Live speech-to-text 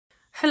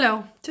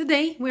Hello,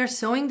 today we are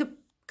sewing the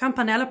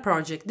Campanella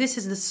project. This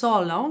is the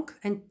sew along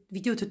and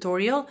video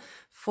tutorial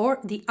for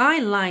the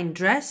A-line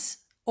dress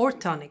or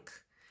tunic.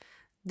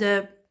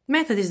 The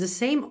method is the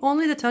same,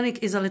 only the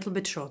tunic is a little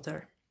bit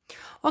shorter.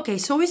 Okay,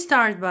 so we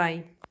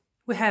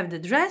have the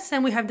dress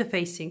and we have the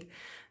facing.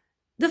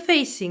 The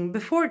facing,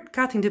 before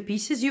cutting the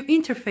pieces, you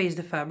interface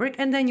the fabric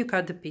and then you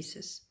cut the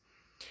pieces.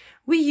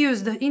 We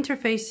use the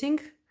interfacing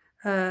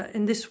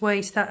in this way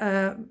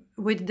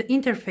with the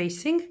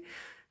interfacing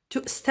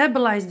to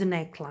stabilize the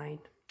neckline.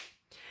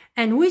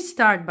 And we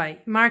start by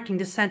marking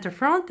the center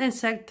front and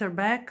center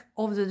back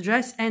of the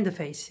dress and the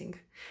facing.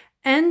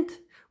 And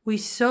we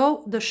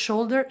sew the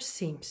shoulder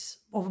seams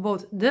of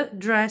both the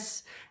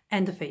dress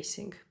and the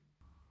facing.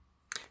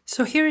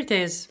 So here it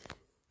is.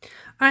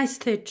 I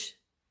stitch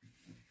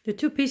the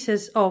two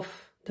pieces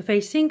of the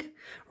facing,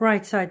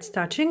 right sides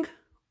touching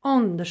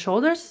on the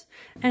shoulders,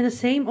 and the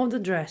same of the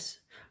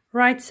dress,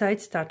 right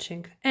sides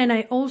touching. And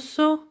I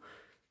also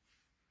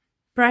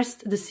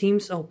pressed the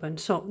seams open.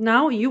 So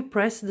now you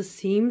press the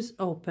seams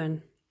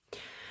open.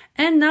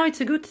 And now it's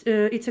a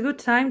good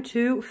time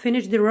to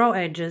finish the raw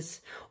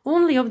edges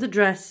only of the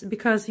dress,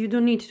 because you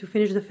don't need to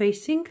finish the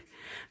facing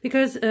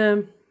because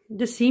the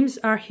seams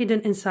are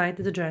hidden inside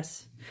the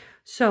dress.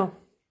 So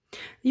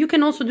you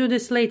can also do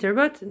this later,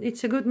 but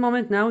it's a good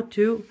moment now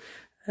to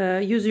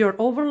use your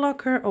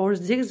overlocker or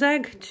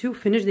zigzag to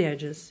finish the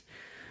edges.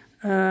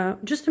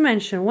 Just to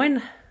mention,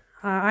 when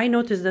I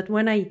noticed that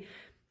when I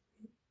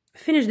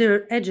finish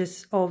the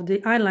edges of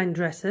the A-line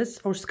dresses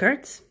or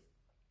skirts,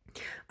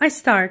 I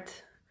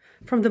start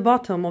from the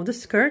bottom of the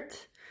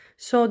skirt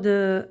so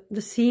the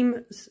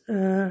seam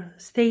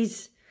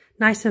stays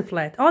nice and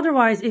flat.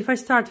 Otherwise, if I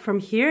start from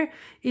here,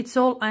 it's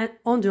all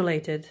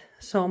undulated.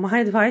 So my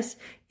advice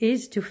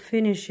is to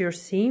finish your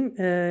seam,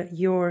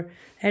 your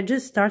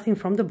edges starting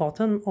from the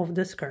bottom of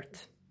the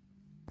skirt.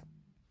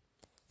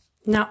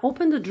 Now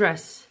open the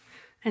dress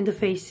and the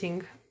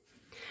facing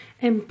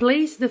and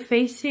place the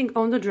facing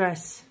on the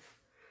dress,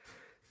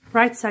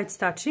 right sides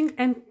touching,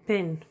 and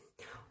pin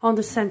on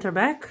the center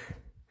back,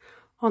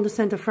 on the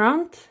center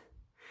front,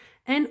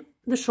 and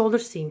the shoulder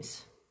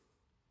seams.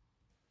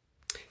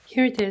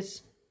 Here it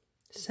is,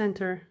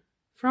 center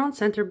front,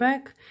 center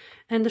back,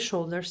 and the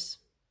shoulders.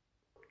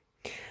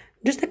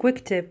 Just a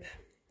quick tip: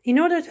 in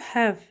order to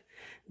have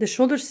the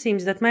shoulder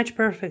seams that match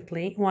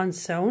perfectly once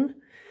sewn,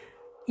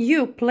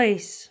 you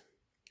place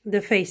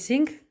the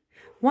facing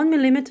 1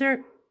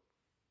 millimeter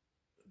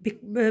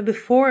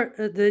before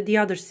the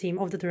other seam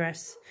of the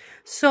dress.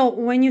 So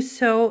when you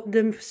sew,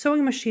 the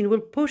sewing machine will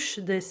push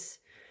this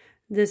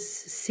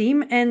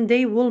seam and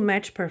they will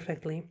match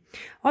perfectly.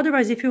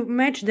 Otherwise, if you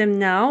match them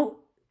now,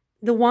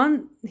 the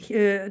one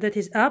that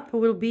is up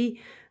will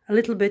be a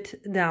little bit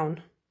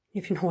down,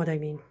 if you know what I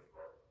mean.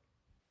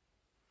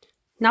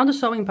 Now the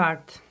sewing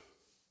part.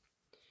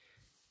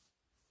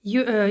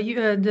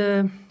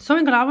 The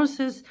sewing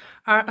allowances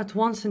are at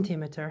 1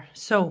 centimeter.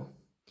 So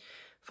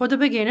for the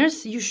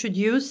beginners, you should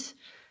use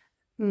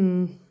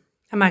a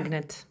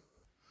magnet.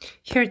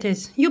 Here it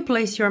is. You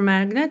place your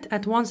magnet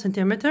at 1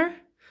 centimeter,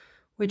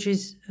 which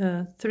is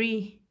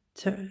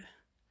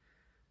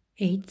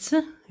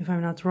 3/8, if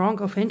I'm not wrong,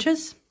 of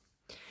inches.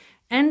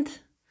 And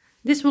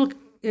this will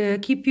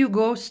keep you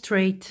go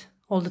straight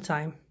all the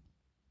time.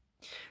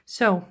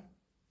 So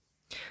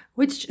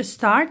which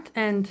start,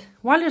 and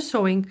while you're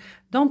sewing,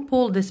 don't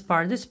pull this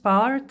part. This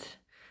part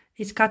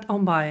is cut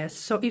on bias,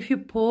 so if you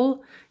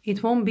pull,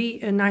 it won't be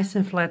nice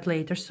and flat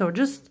later. So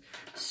just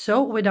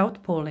sew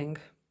without pulling.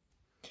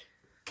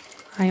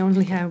 I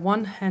only have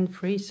one hand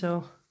free,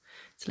 so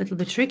it's a little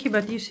bit tricky,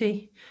 but you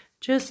see,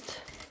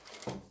 just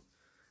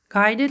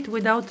guide it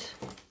without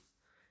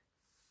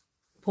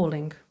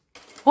pulling,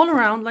 all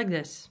around like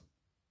this.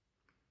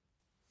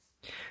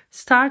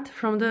 Start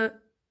from the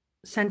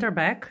center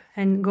back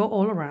and go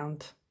all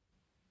around,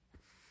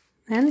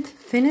 and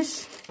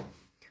finish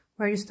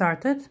where you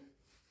started.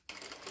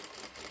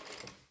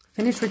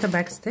 Finish with a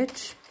back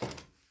stitch.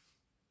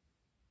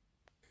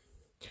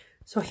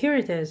 So here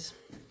it is.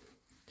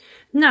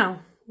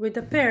 Now with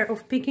a pair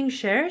of picking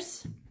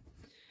shears,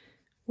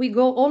 we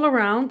go all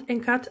around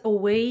and cut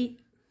away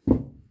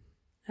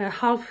a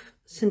 ½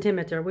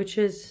 centimeter, which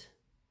is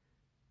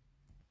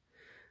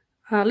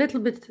a little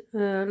bit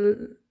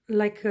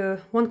like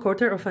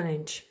 1/4 of an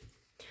inch.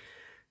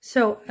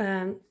 So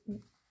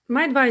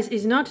my advice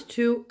is not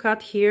to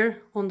cut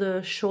here on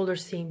the shoulder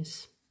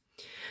seams,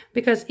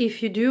 because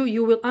if you do,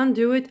 you will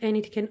undo it and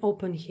it can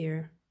open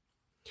here.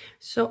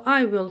 So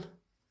I will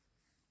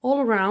all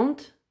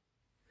around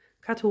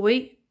cut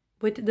away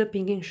with the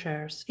pinking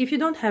shears. If you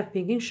don't have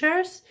pinking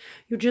shears,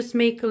 you just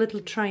make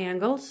little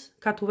triangles,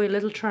 cut away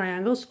little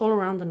triangles all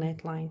around the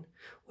neckline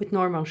with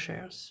normal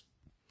shears.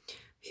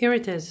 Here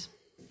it is.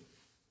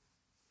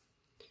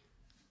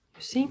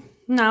 You see?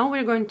 Now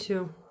we're going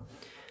to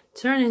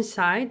turn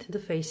inside the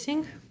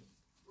facing,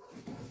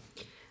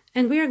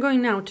 and we are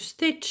going now to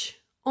stitch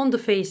on the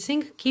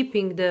facing,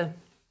 keeping the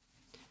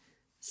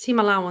seam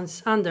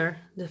allowance under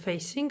the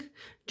facing,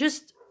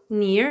 just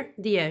near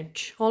the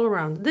edge, all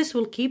around. This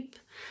will keep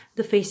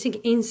the facing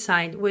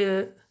inside.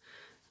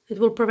 It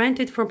will prevent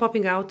it from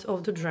popping out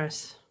of the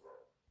dress.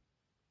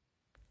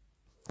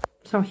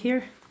 So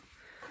here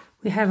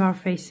we have our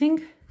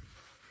facing,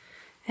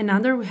 and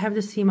under we have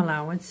the seam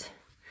allowance.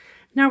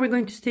 Now we're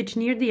going to stitch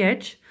near the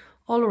edge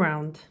all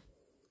around.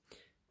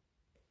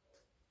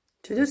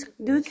 To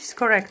do this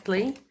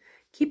correctly,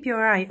 keep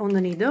your eye on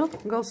the needle,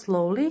 go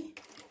slowly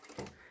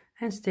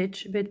and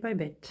stitch bit by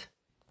bit.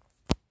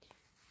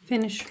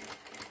 Finish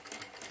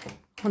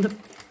on the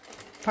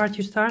part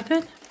you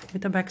started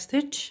with a back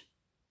stitch.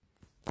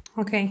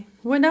 Okay,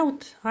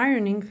 without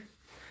ironing,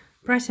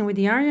 pressing with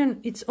the iron,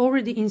 it's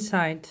already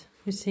inside.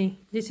 You see,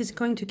 this is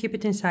going to keep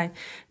it inside.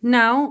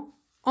 Now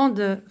on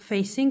the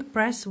facing,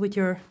 press with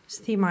your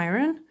steam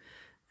iron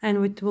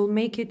and it will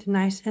make it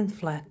nice and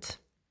flat.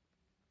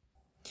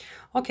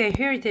 Okay,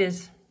 here it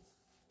is,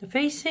 the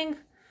facing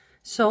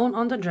sewn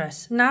on the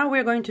dress. Now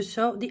we're going to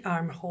sew the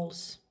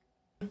armholes.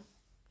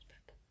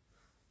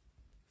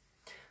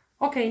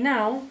 Okay,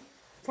 now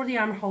for the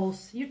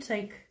armholes, you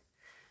take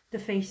the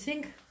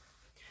facing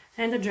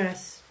and the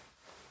dress.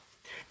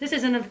 This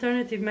is an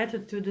alternative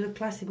method to the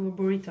classic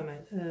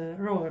burrito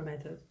roller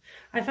method.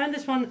 I find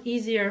this one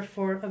easier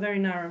for a very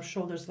narrow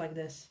shoulders like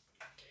this.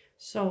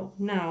 So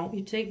now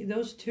you take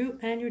those two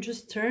and you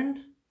just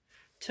turn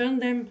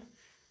them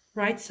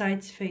right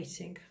sides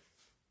facing,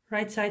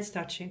 right sides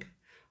touching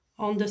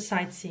on the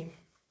side seam,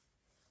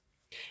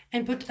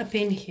 and put a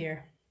pin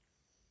here.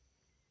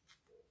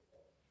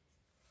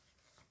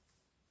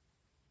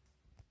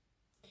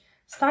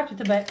 Start with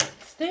the back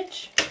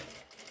stitch.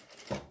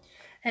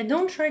 And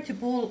don't try to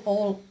pull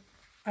all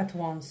at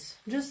once,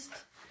 just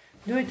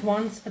do it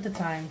once at a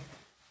time.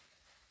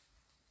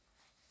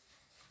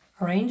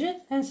 Arrange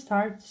it and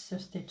start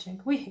stitching.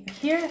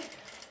 Here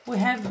we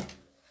have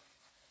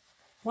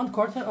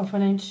 1/4 of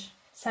an inch,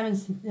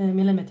 7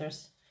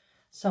 millimeters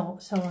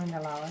sewing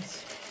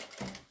allowance.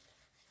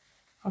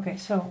 Okay,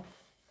 so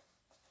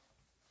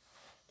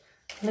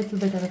a little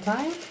bit at a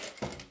time.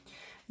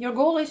 Your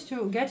goal is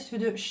to get to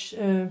the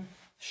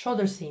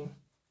shoulder seam,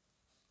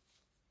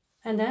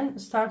 and then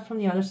start from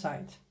the other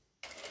side.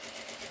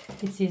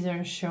 It's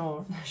easier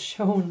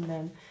shown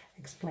than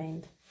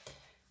explained.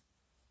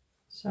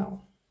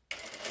 So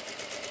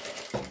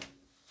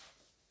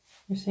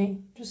you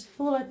see, just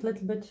pull it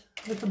little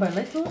by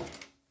little.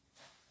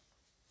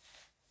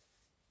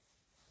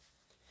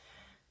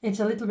 It's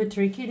a little bit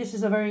tricky. This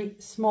is a very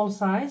small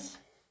size,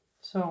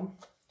 so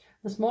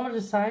the smaller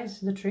the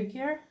size, the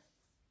trickier.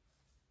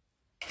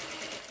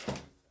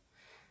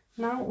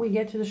 Now we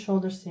get to the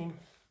shoulder seam.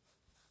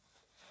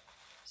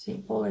 See,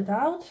 pull it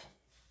out.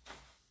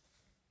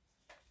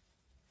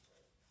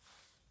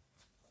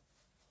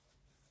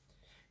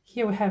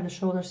 Here we have the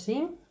shoulder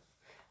seam,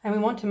 and we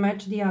want to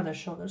match the other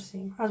shoulder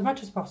seam as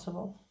much as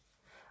possible.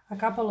 A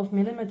couple of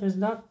millimeters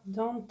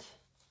don't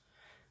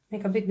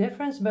make a big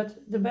difference, but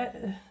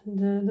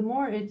the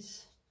more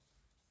it's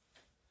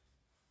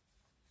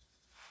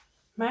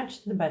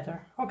matched, the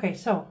better. Okay,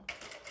 so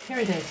here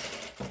it is.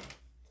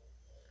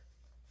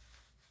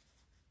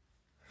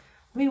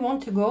 We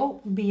want to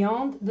go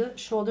beyond the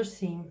shoulder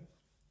seam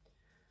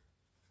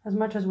as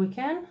much as we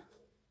can,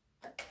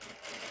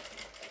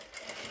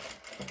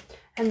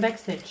 and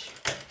backstitch.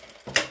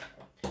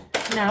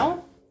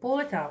 Now pull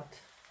it out.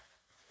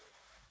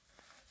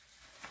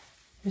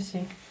 You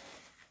see,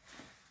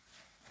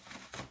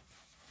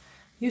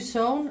 you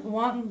sewn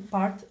one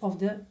part of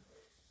the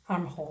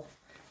armhole.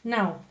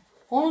 Now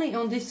only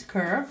on this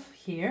curve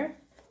here,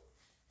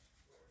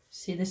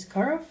 see this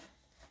curve,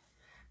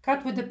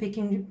 cut with the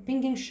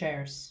pinking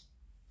shears.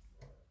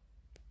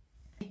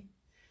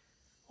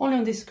 Only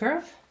on this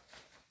curve.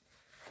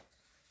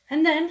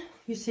 And then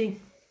you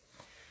see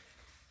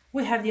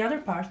we have the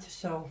other part to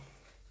sew.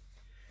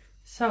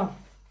 So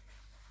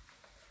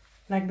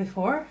like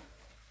before,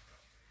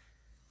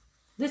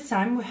 this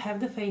time we have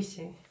the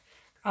facing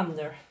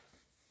under.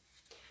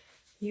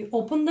 You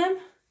open them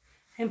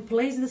and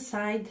place the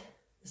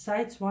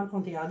sides one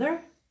on the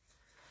other,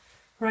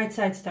 right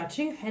sides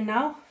touching, and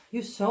now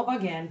you sew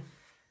again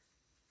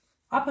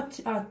up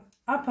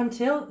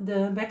until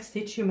the back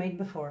stitch you made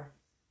before.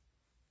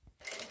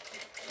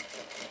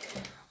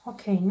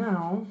 Okay,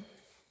 now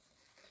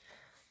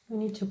we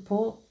need to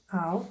pull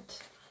out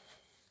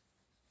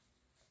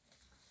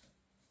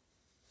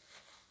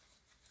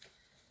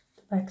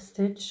the back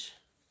stitch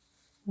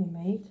we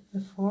made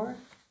before,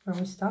 where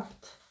we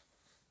stopped.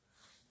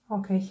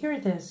 Okay, here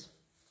it is.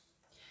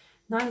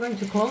 Now I'm going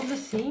to close the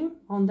seam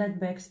on that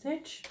back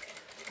stitch.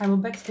 I will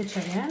back stitch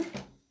again.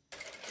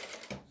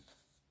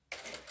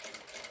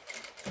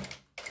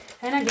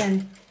 And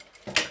again,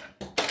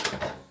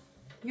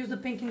 use the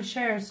pinking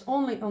shears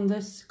only on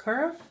this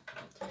curve,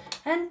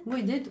 and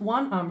we did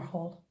one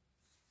armhole.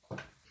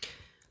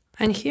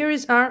 And here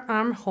is our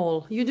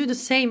armhole. You do the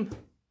same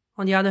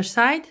on the other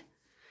side,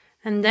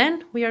 and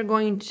then we are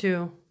going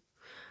to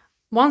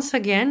once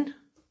again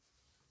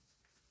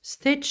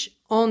stitch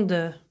on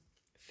the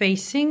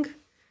facing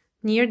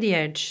near the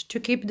edge to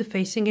keep the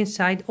facing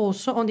inside,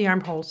 also on the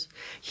armholes.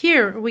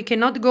 Here we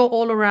cannot go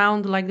all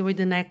around like with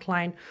the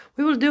neckline.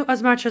 We will do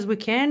as much as we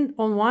can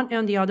on one and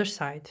on the other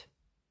side.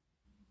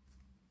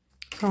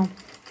 So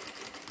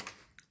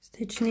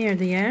stitch near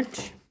the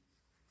edge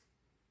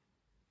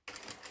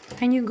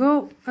and you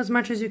go as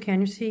much as you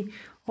can. You see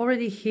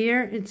already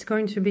here it's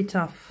going to be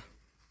tough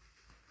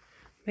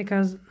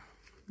because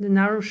the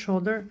narrow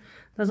shoulder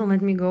doesn't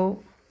let me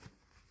go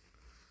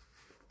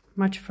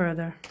much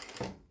further.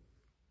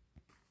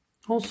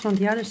 Also on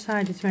the other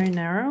side it's very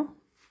narrow.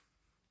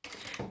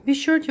 Be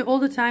sure to all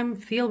the time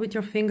feel with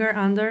your finger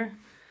under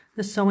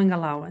the sewing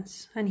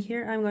allowance. And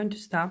here I'm going to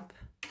stop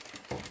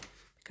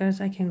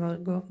because I can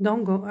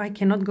I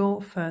cannot go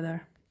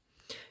further.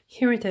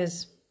 Here it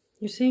is.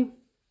 You see?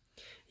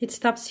 It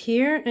stops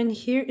here and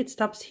here it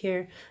stops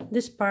here.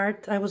 This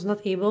part I was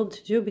not able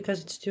to do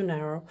because it's too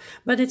narrow.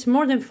 But it's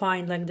more than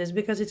fine like this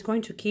because it's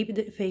going to keep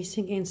the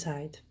facing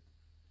inside.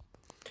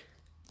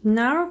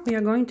 Now we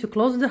are going to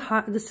close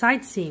the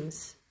side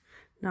seams.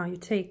 Now you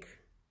take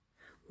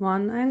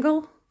one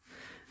angle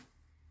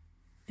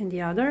and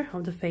the other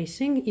of the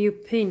facing. You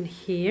pin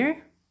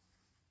here,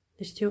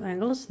 these two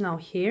angles, now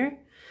here.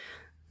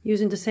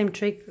 Using the same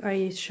trick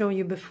I showed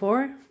you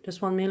before,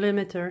 just 1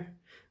 millimeter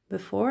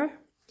before.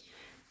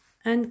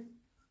 And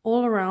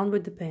all around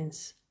with the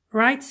pins.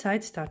 Right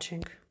side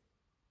stitching.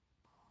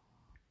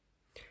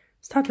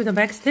 Start with a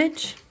back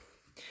stitch.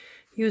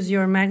 Use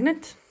your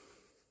magnet.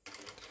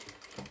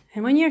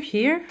 And when you're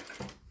here,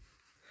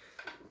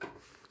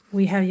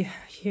 we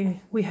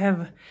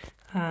have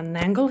an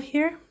angle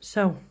here.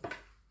 So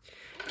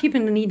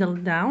keeping the needle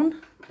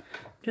down,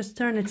 just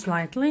turn it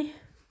slightly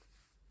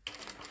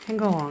and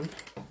go on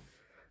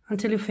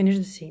until you finish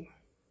the seam.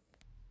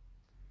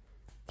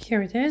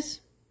 Here it is.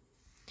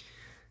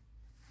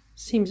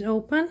 Seams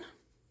open.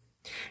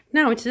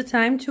 Now it's the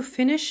time to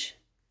finish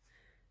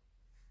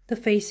the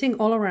facing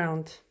all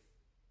around.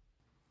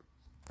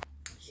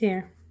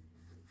 Here.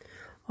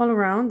 All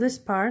around this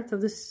part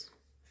of this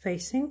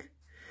facing.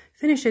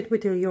 Finish it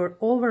with your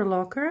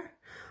overlocker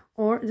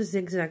or the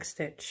zigzag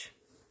stitch.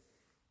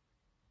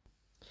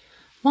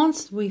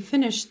 Once we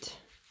finished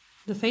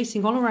the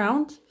facing all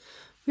around,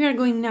 we are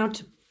going now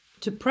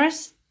to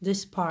press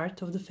this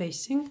part of the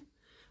facing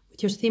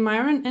with your steam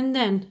iron and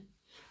then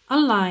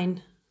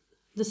align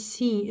the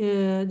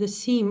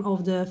seam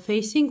of the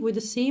facing with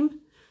the seam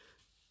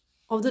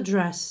of the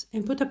dress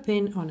and put a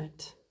pin on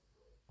it.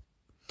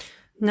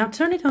 Now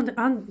turn it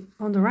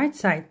on the right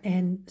side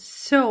and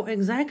sew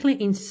exactly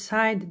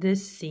inside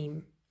this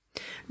seam.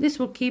 This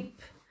will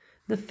keep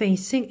the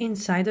facing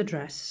inside the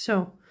dress.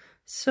 So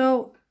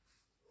sew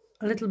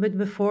a little bit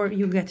before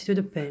you get to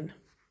the pin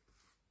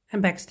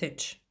and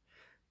backstitch,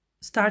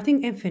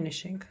 starting and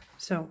finishing.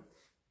 So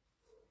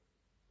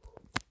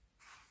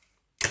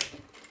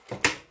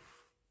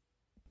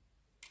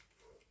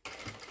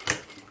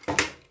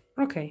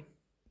okay,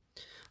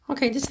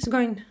 this is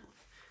going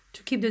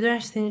to keep the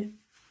dress in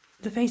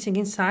the facing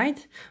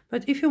inside,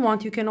 but if you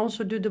want you can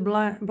also do the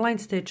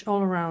blind stitch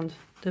all around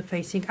the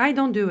facing. I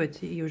don't do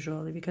it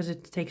usually because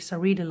it takes a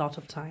really lot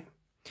of time.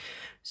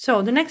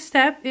 So the next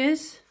step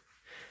is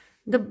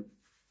the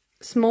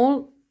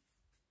small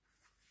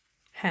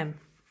hem,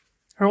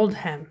 rolled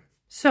hem.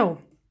 So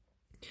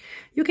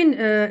you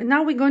can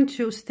now we're going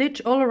to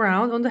stitch all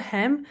around on the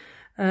hem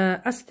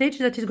a stitch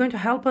that is going to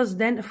help us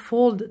then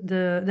fold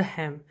the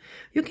hem.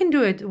 You can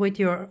do it with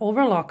your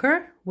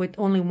overlocker with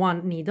only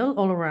one needle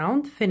all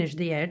around, finish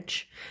the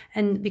edge,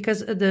 and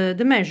because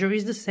the measure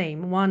is the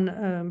same,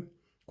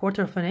 1/4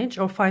 of an inch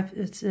or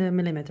 5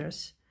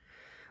 millimeters.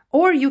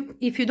 Or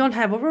if you don't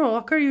have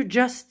overlocker, you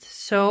just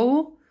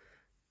sew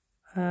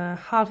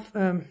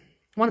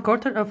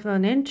 1/4 of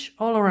an inch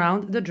all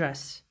around the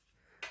dress,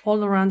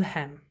 all around the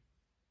hem.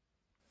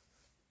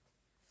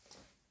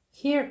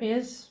 Here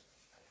is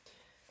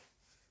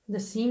the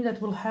seam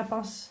that will help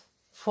us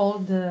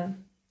fold the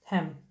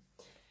hem.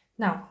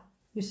 Now,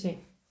 you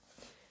see,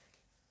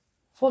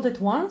 fold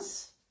it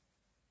once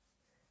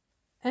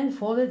and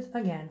fold it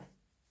again.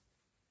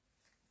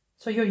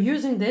 So you're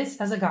using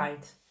this as a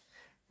guide,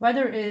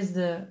 whether it is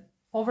the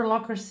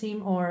overlocker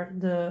seam or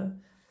the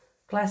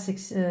classic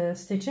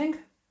stitching.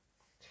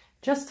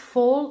 Just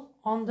fold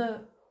on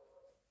the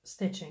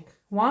stitching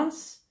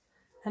once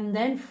and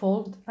then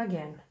fold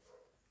again.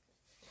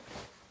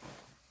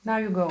 Now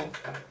you go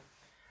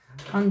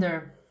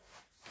under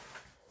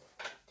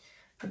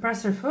the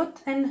presser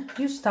foot and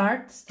you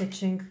start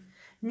stitching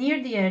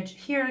near the edge.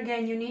 Here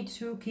again you need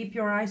to keep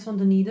your eyes on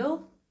the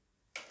needle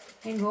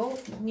and go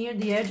near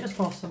the edge as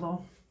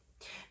possible.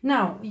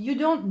 Now you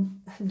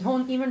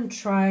don't even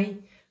try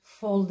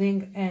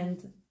folding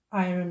and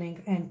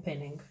ironing and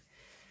pinning.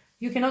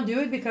 You cannot do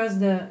it because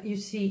you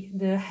see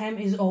the hem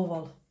is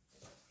oval,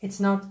 it's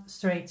not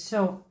straight.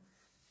 So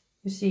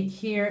you see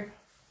here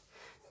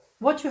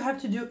what you have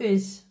to do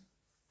is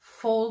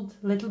fold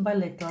little by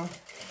little.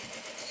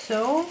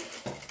 So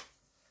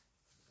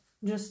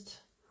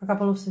just a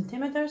couple of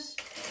centimeters,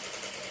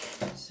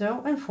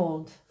 so, and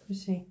fold. You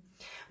see,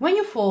 when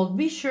you fold,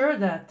 be sure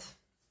that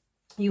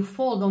you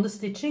fold on the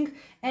stitching,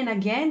 and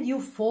again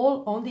you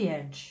fold on the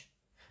edge.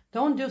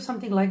 Don't do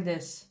something like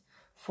this.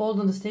 Fold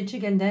on the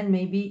stitching and then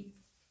maybe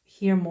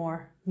here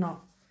more.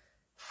 No.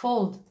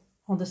 Fold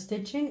on the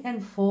stitching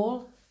and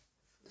fold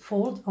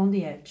on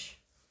the edge.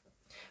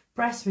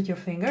 Press with your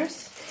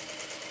fingers.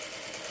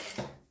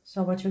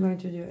 So what you're going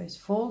to do is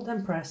fold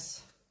and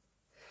press.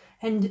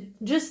 And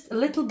just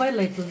little by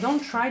little.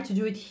 Don't try to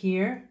do it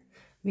here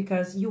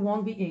because you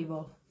won't be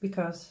able.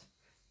 Because,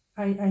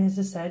 as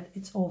I said,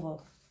 it's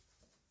oval.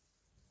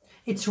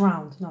 It's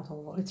round, not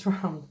oval. It's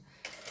round.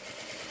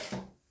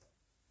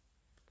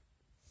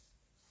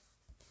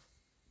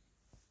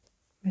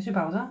 Metti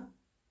pausa?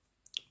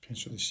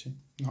 Penso di sì.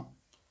 No.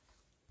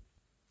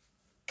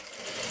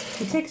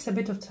 It takes a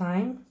bit of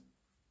time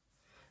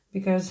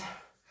because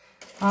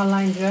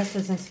A-line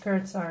dresses and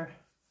skirts are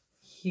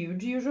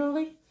huge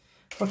usually.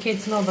 For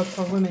kids no, but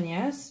for women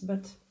yes.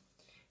 But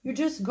you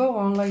just go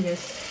on like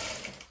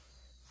this.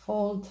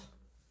 Fold.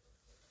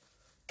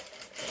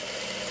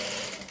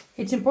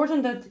 It's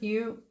important that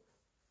you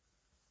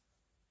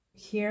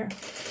here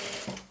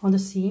on the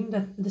seam,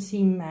 that the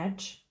seam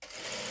match.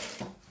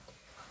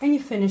 And you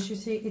finish, you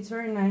see, it's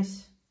very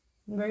nice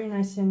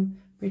and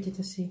pretty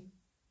to see.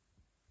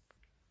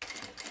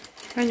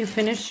 And you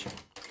finish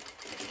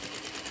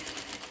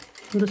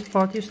the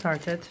spot you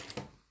started.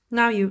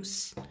 Now you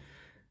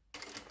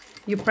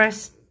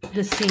press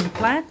the seam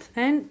flat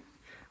and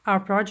our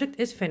project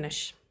is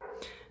finished.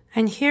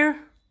 And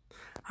here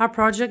our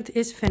project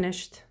is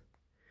finished.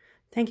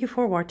 Thank you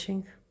for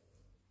watching.